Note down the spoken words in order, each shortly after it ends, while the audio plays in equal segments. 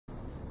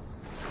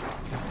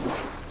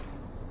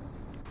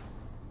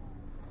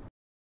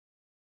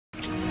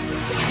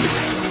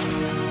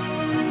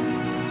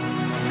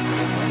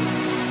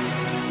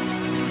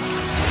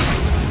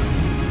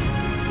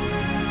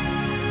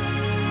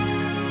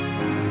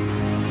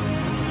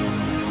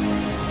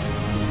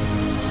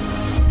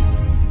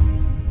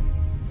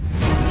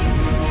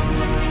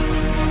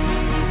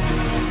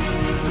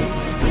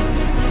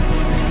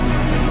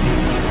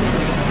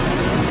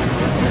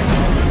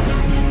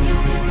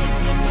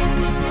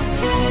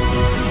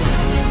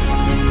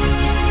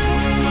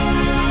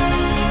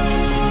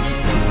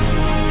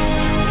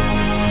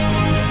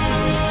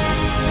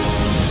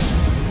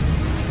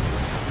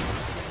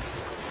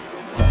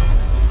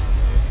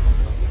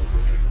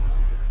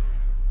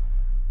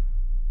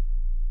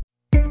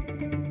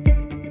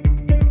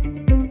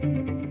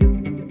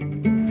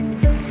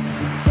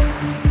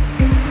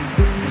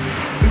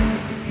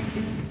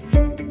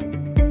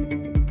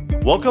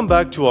Welcome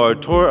back to our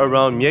tour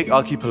around Myeik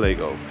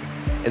Archipelago.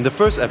 In the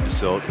first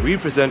episode, we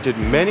presented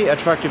many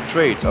attractive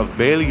traits of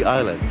Bailey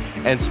Island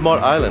and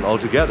Smart Island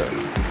altogether.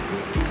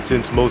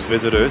 Since most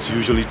visitors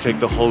usually take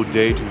the whole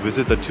day to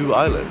visit the two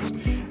islands,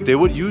 they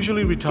would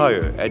usually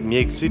retire at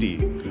Myeik City,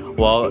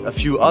 while a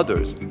few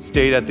others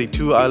stayed at the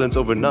two islands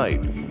overnight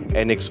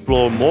and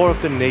explore more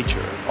of the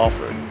nature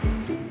offered.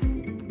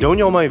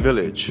 Thayawthadangyi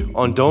village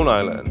on Don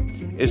Island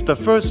is the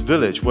first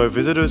village where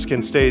visitors can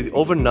stay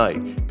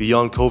overnight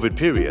beyond COVID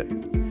period.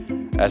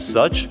 As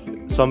such,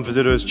 some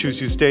visitors choose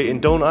to stay in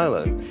Don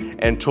Island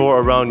and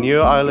tour around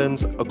near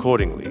islands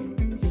accordingly.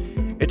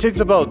 It takes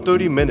about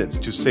 30 minutes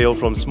to sail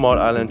from Smart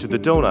Island to the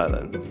Don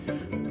Island.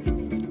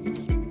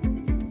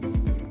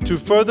 To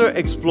further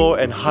explore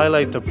and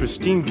highlight the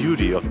pristine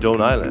beauty of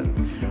Don Island,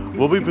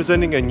 we'll be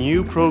presenting a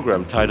new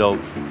program titled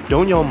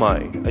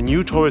Thayawthadangyi, a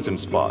new tourism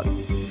spot.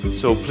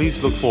 So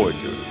please look forward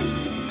to it.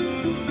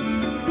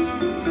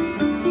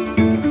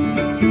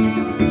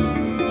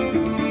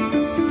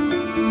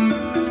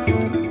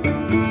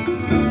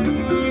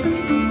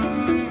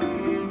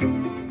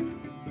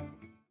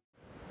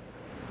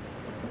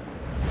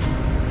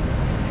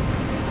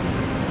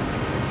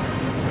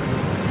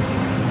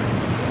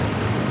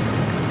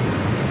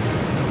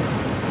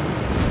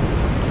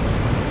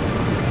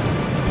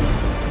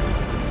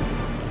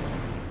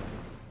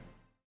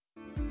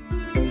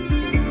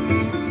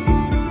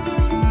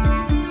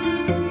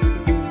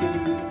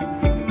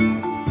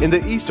 In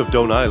the east of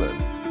Don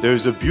Island, there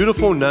is a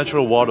beautiful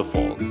natural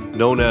waterfall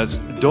known as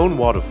Don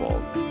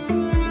Waterfall,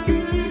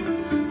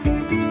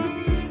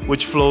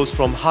 which flows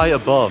from high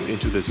above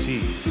into the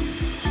sea.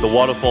 The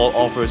waterfall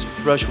offers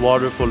fresh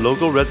water for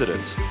local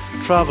residents,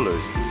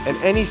 travelers, and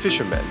any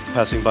fishermen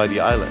passing by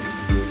the island.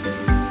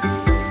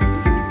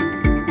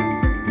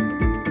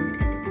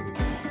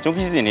 To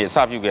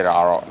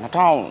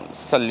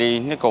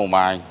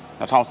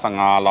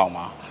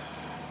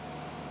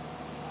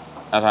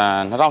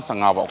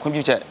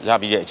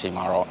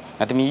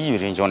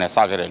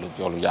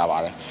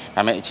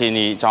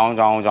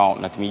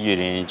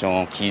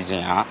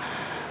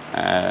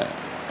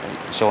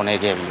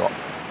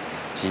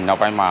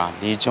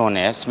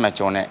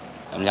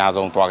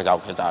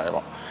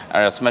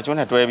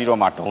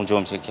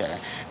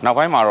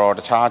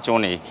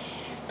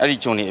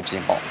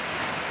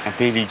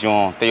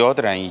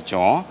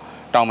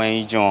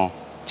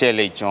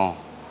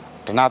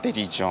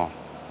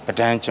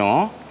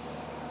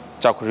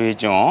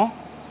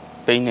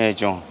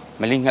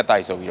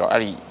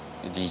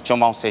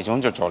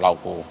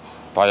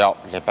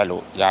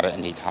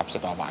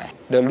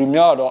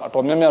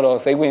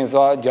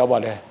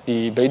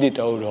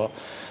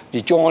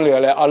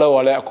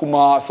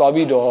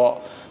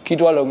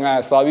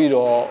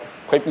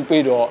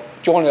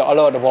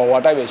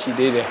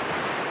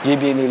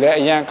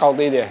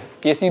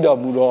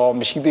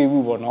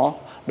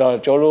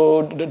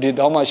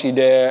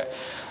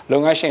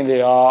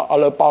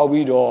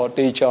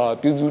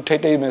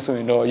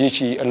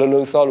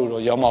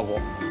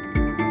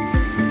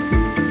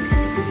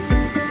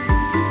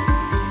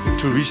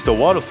reach the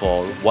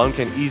waterfall, one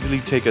can easily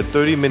take a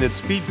 30-minute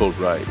speedboat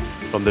ride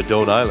from the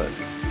Don Island.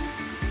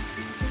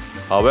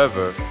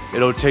 However,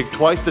 it'll take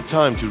twice the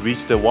time to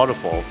reach the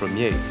waterfall from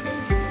Myeik.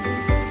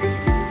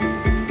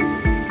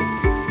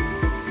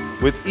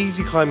 With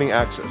easy climbing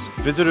access,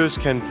 visitors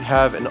can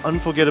have an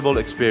unforgettable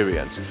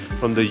experience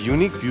from the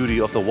unique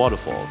beauty of the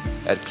waterfall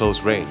at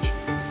close range.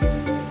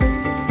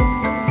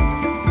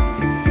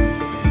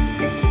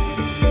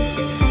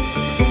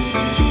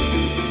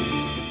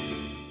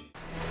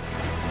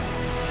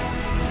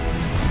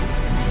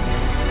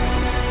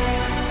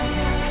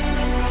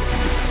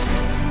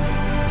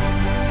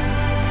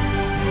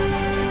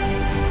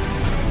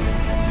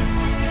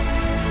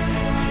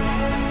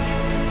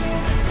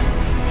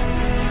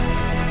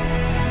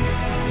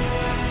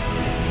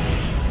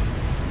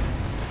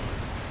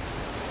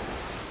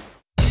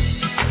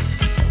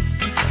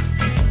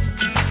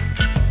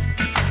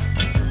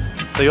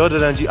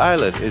 Thayawthadangyi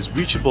Island is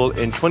reachable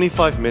in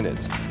 25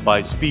 minutes by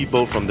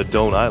speedboat from the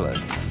Don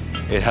Island.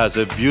 It has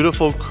a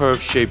beautiful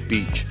curve-shaped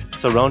beach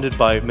surrounded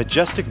by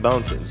majestic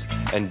mountains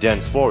and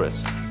dense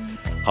forests.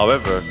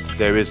 However,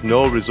 there is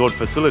no resort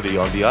facility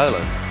on the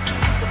island.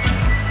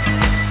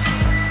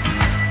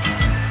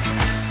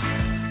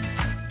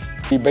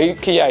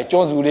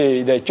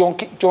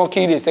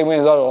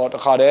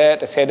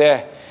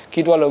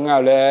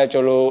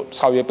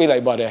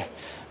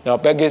 The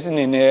package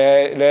in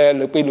the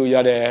Lupilu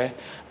Yade.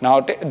 Now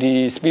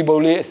the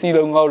speedboat sea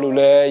long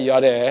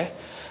Yade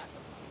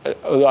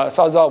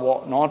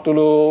Sazabo, not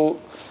to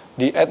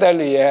the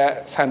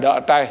atelier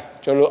Sanda Tai,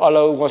 Jolo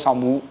Allo was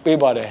some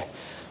pebade.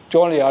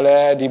 Johnny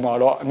Ale di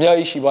Malo,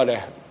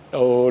 Myeik,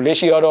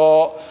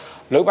 Leshiado,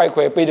 look by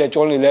Quape,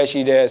 Johnny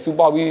Leshi, the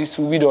Subawi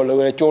Subido,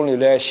 Johnny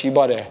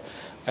Leshibade,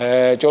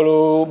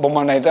 Jolo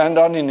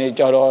Bomanaitan in the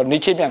Jaro,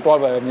 Nichip and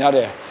Twelve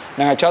Yade.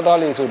 Now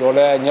Chatali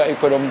Sudole,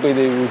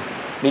 Equidom.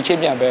 Đi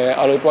trên nhà về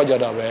ở qua giờ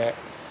đó về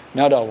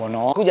nhà đó của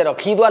nó. Cứ giờ đó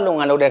khí thoát luôn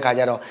anh lâu đẹp cả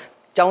giờ đó.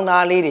 Trong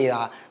ta đi thì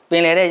là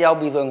bên này đây giao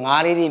bị rồi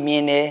ngã đi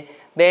miền này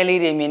daily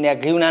they mean a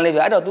given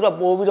I don't do a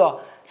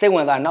bobo, say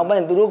when that now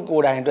when do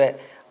go down to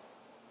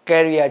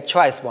career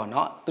choice one,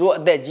 not through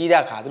the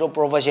Jidaka, through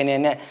profession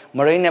in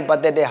marine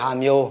but the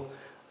hamio,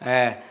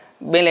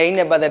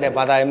 Belane but the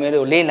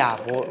Badamero Lena,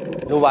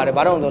 Luva,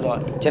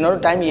 Baron, General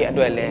time yet,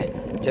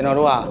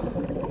 General,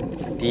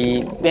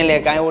 the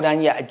Benle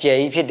Gayodania,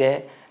 J.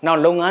 Pide, now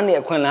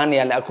Longani,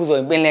 Quinlania,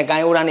 Lacuso, Benle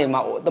Gayodani,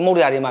 the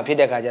Modarima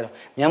Pideca,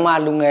 Yama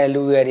Lunga,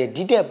 Lue,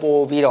 Dita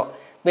Po Viro,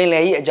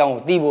 Benle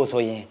John, Divo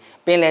Soye,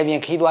 Benle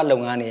Bian Kidwa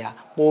Longania,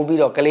 Po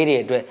Viro,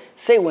 Calade,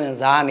 say when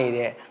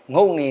Zani,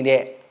 Ngoni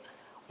de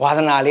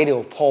Wadana Lady,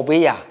 Po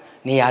Bea,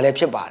 Nia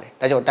Lepshabari,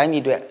 that's your time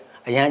you do it,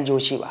 a young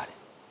Joshibari.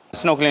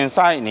 Snorkeling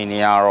side in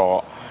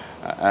Niaro,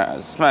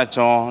 Smash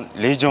on,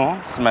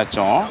 Legion, Smash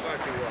on,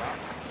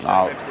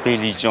 now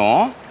Billy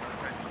John,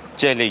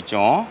 Jelly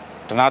John,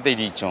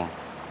 Donati John,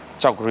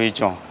 Chocolate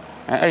John,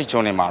 and Eric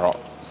John Maro,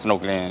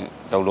 Snorkeling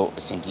Dolo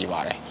Sinki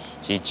Vare,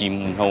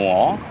 Jim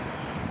No,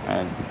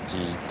 and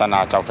the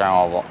Tana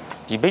Chowtown.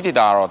 The Betty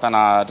Daro,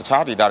 Tana, the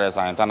Charlie Dara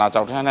sign, Tana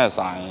Chowtown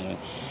sign,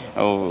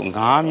 oh,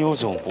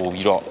 Gamus on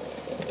Poviro,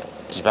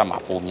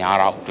 Jibama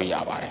Pomiara to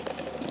Yabare.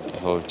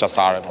 Just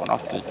sorry for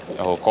not the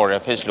Korea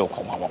fish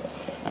local mama,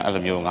 and the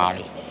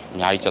Mungari,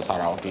 Nyai just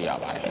around to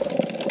Yabare.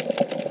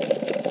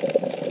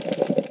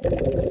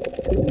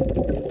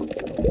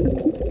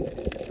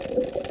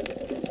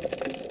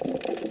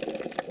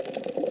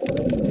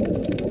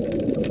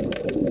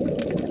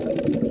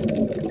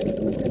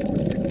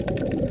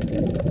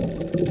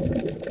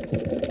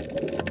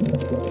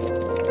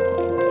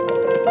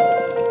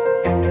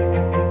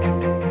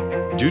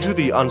 Due to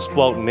the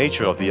unspoiled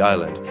nature of the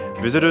island,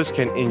 visitors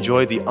can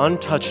enjoy the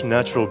untouched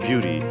natural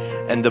beauty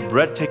and the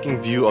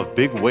breathtaking view of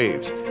big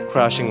waves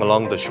crashing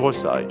along the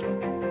shoreside.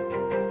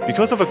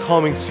 Because of a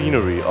calming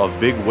scenery of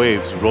big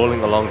waves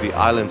rolling along the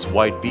island's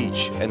white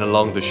beach and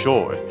along the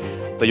shore,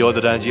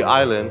 Thayawthadangyi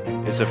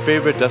Island is a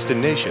favorite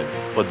destination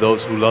for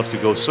those who love to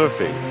go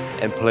surfing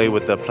and play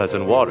with the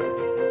pleasant water.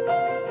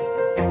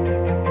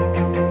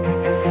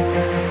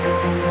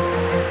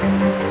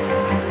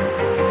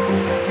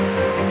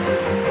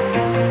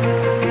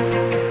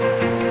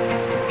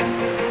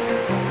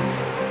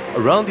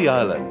 Around the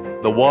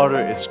island, the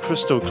water is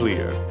crystal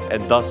clear,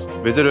 and thus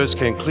visitors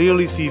can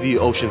clearly see the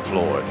ocean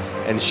floor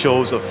and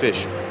shows of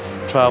fish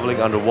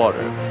traveling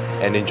underwater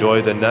and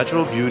enjoy the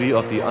natural beauty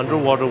of the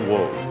underwater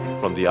world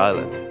from the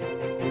island.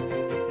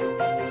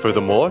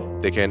 Furthermore,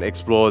 they can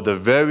explore the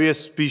various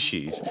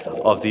species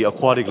of the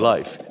aquatic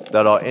life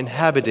that are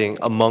inhabiting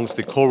amongst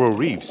the coral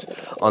reefs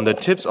on the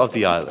tips of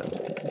the island.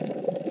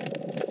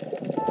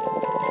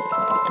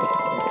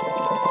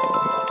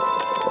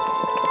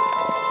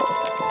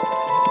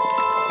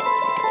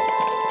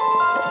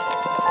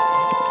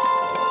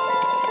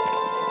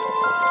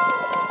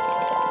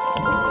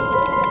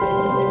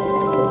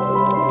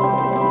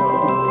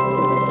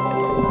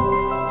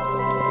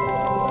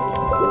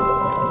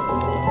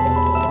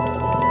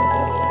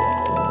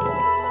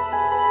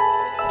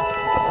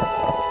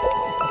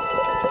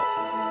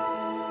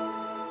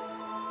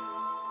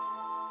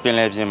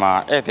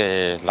 Pinlebima at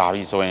the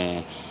Lavi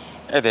sewing,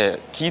 at the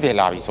key de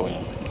Lavi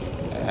sewing.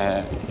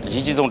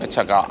 Yijis on the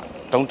Chaga,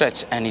 don't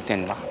touch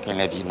anything,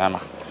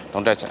 Pinlebinama,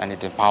 don't touch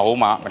anything.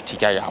 Paoma,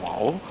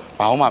 Matikayamo,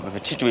 Paoma,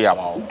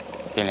 Tituamo,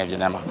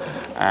 Pinlebinama.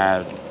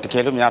 The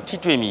Kelumia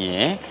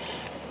Tituimi,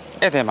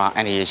 Edema,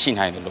 and he shin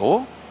high the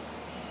low.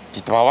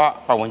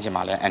 Titawa,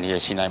 Pawanjimale, and he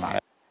shin.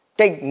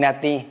 Take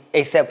nothing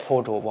except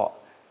photo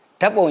walk.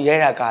 Tapo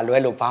Yeraka,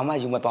 Luelo Pama,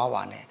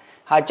 Yumatawane.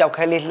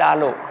 Hachakali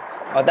Lalo.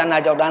 Or than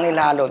I Jordan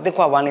Lalo, the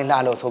Quavani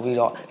Lalo, so we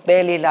don't,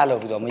 daily Lalo,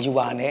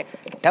 Majuane,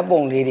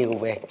 Tabon lady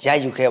away,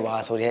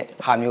 Yayuke so the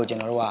Hamio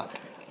General,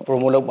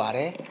 Promolo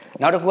Bare,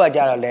 not a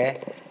Guajale,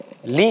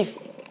 leave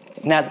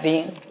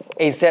nothing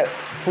except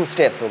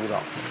footsteps of it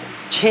all.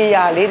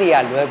 Chia lady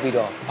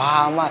Alwebido,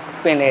 Bahama,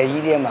 Pene,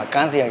 Yidima,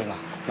 Kansiama,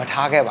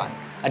 Matagavan,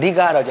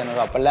 Adigaro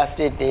General,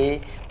 Plastic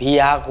Day,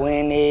 Bia,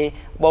 Gwene,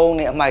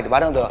 Bone, my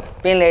Baron,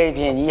 Pele,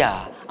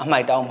 Piania, and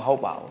my down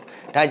hope.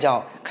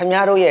 Dajo,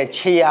 Camaro ye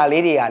Chia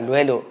lady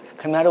Luelo,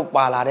 Camaro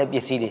Bala de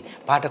Bicidi,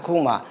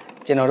 Patacuma,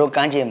 General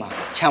Ganjima,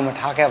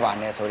 Chamatakavan,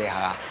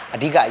 Soreha,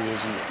 Adiga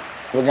Yeji.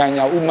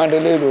 Luganya,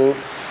 Umandelero,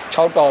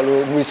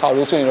 Chautalo,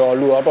 Misalusin or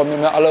Lua,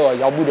 Alo,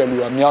 Yabuda,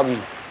 Miyabi.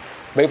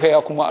 Bepe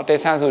Akuma,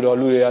 Tessanso,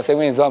 Luia,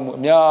 7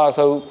 Zam, Mia,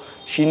 so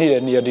she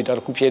needed near the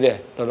Tarcupede,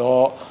 the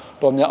law,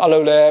 Tomia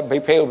Aloe,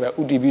 Bepe,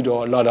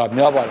 Udibido, Lada,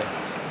 Miabale,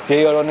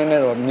 Zero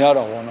Nero,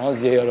 Miara, or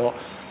Zero,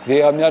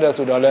 Zia Miara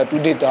Sudale,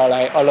 Udita,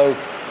 like Alo.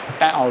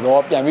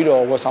 Outdoor,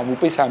 Piamido was some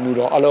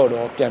Pisamudo,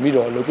 Alodo,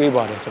 Piamido,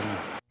 Lupibade.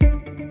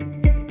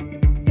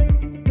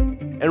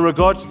 In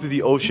regards to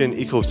the ocean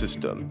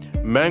ecosystem,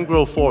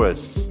 mangrove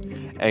forests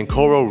and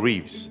coral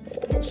reefs,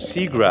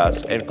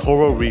 seagrass and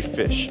coral reef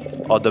fish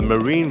are the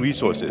marine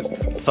resources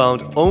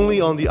found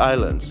only on the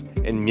islands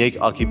in Myeik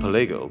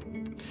Archipelago.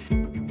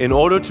 In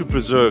order to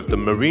preserve the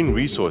marine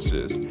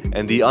resources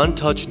and the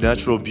untouched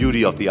natural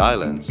beauty of the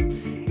islands,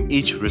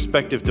 each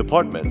respective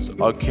departments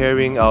are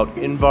carrying out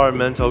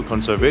environmental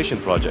conservation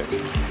projects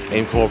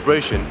in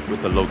cooperation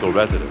with the local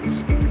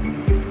residents.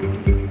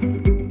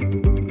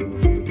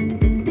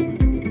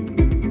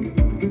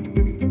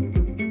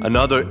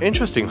 Another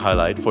interesting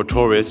highlight for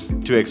tourists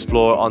to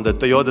explore on the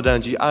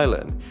Thayawthadangyi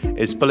island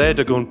is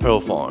Thayawthadangyi Pearl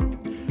Farm.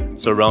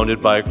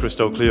 Surrounded by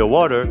crystal clear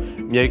water,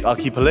 Myeik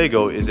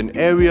Archipelago is an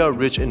area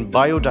rich in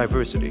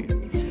biodiversity.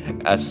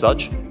 As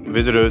such,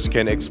 visitors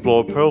can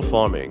explore pearl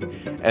farming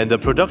and the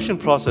production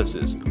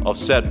processes of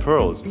said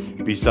pearls,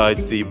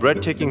 besides the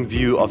breathtaking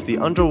view of the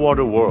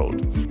underwater world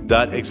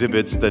that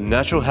exhibits the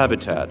natural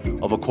habitat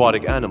of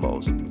aquatic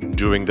animals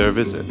during their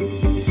visit.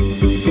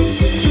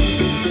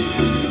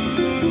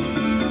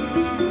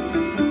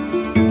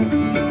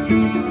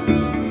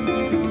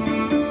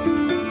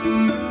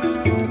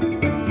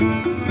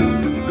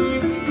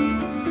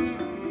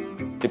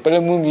 The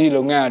Pelamu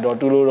Longa or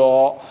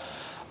Tuluro,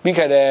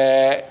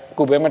 because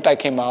ku be ma tai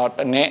khin ma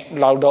ne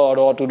law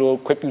do tu do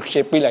kwet pi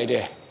shape ပေးလိုက်တ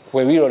ယ်ဝ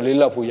ယ်ပြီးတော့လေး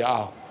လက်ဖို့ရ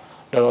အောင်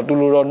တော့တူ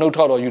လို့တော့နှုတ်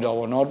ထောက်တော့ယူတာ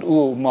ပေါ့နော်ဥ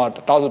မာ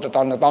1000ဆို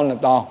1000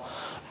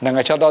 2000နိုင်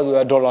ငံခြားသားဆို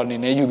ဒေါ်လာအနေ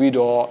နဲ့ယူပြီး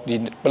တော့ဒီ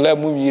ပလက်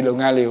မှုကြီးလုပ်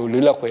ငန်းလေးကို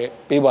လေးလက်ခွဲ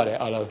ပေးပါတယ်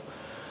အားလုံး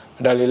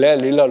ဒါလေးလည်း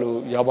လေးလက်လို့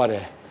ရပါတ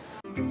ယ်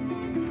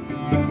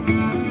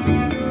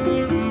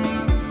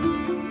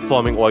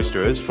Farming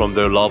oysters from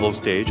their larval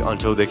stage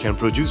until they can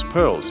produce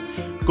pearls.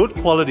 Good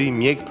quality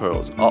Myeik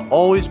pearls are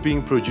always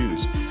being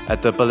produced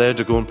at the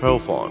Thayawthadangyi Pearl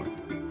Farm.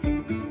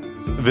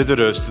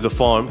 Visitors to the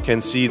farm can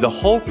see the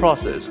whole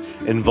process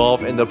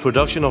involved in the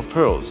production of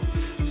pearls,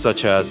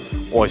 such as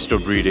oyster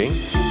breeding,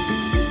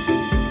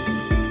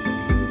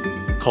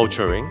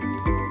 culturing,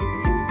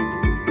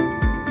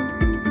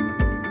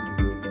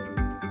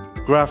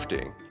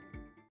 grafting,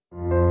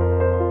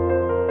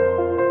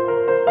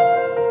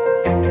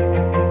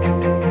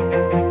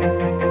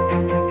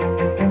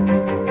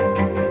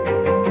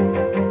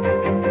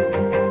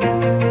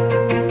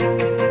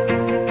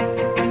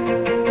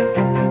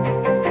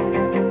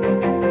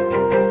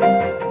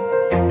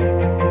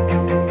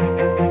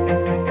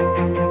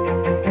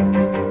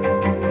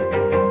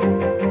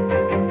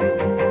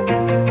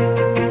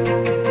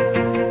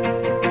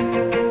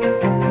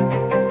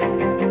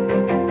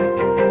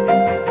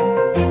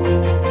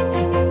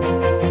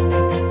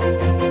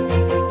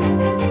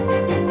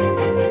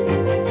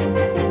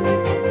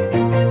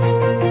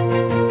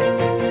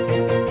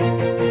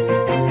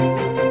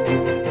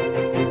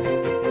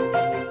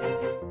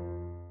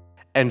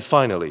 and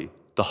finally,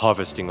 the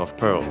harvesting of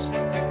pearls.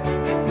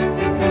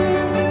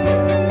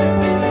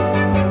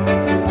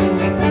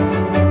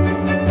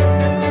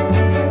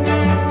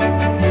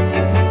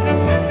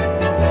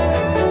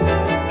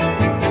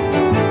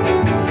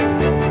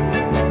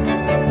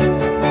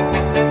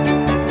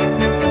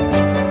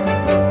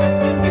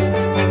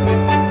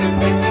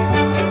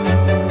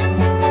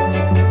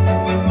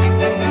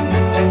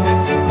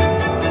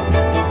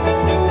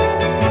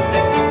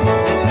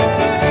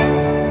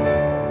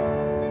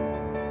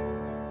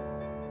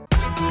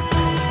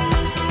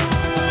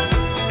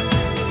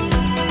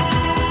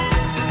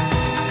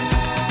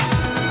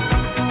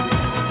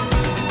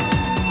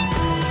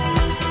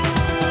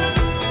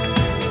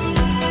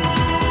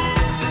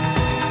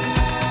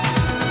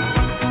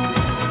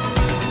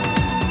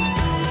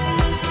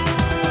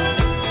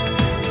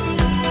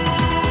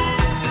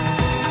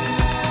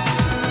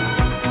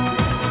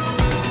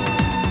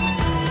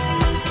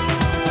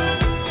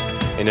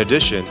 In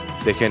addition,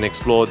 they can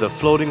explore the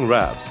floating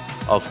rafts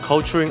of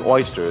culturing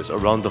oysters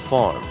around the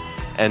farm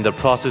and the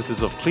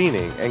processes of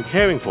cleaning and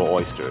caring for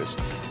oysters,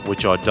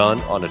 which are done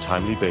on a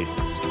timely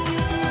basis.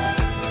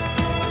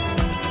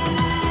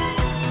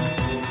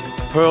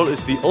 Pearl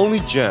is the only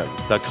gem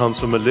that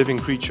comes from a living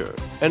creature,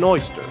 an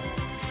oyster.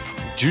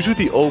 Due to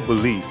the old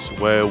beliefs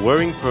where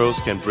wearing pearls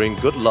can bring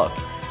good luck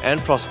and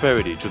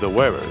prosperity to the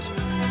wearers,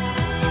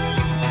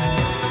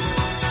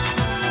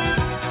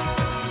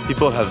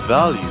 people have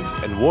valued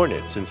and worn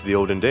it since the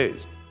olden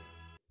days.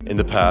 In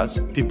the past,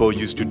 people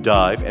used to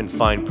dive and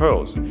find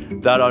pearls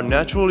that are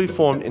naturally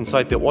formed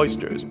inside the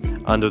oysters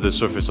under the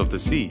surface of the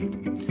sea.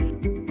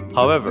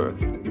 However,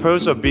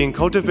 pearls are being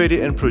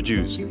cultivated and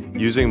produced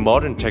using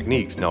modern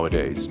techniques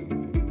nowadays.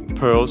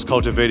 Pearls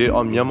cultivated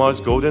on Myanmar's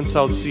Golden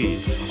South Sea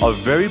are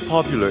very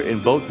popular in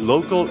both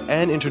local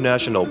and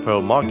international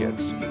pearl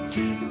markets.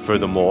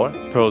 Furthermore,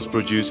 pearls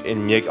produced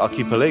in Myeik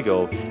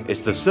Archipelago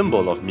is the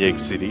symbol of Myeik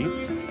City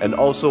and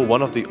also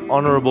one of the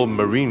honorable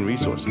marine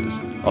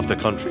resources of the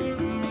country.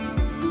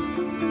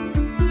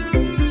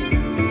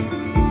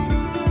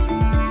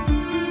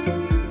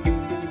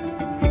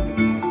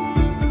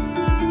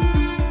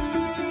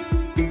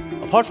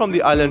 Apart from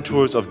the island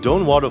tours of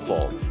Don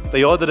Waterfall,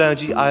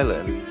 Thayawthadangyi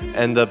Island,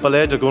 and the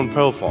Thayawthadangyi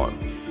Pearl Farm,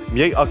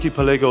 Myeik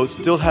Archipelago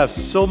still have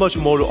so much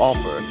more to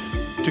offer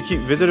to keep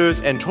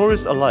visitors and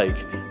tourists alike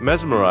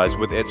mesmerized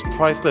with its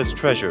priceless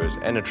treasures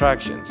and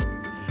attractions.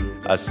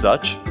 As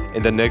such,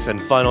 in the next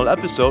and final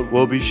episode,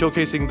 we'll be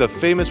showcasing the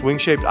famous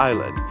wing-shaped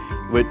island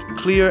with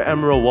clear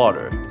emerald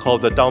water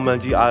called the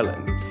Thayawthadangyi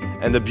Island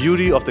and the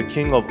beauty of the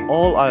king of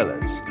all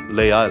islands,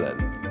 Lay Island.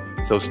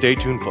 So stay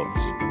tuned,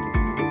 folks.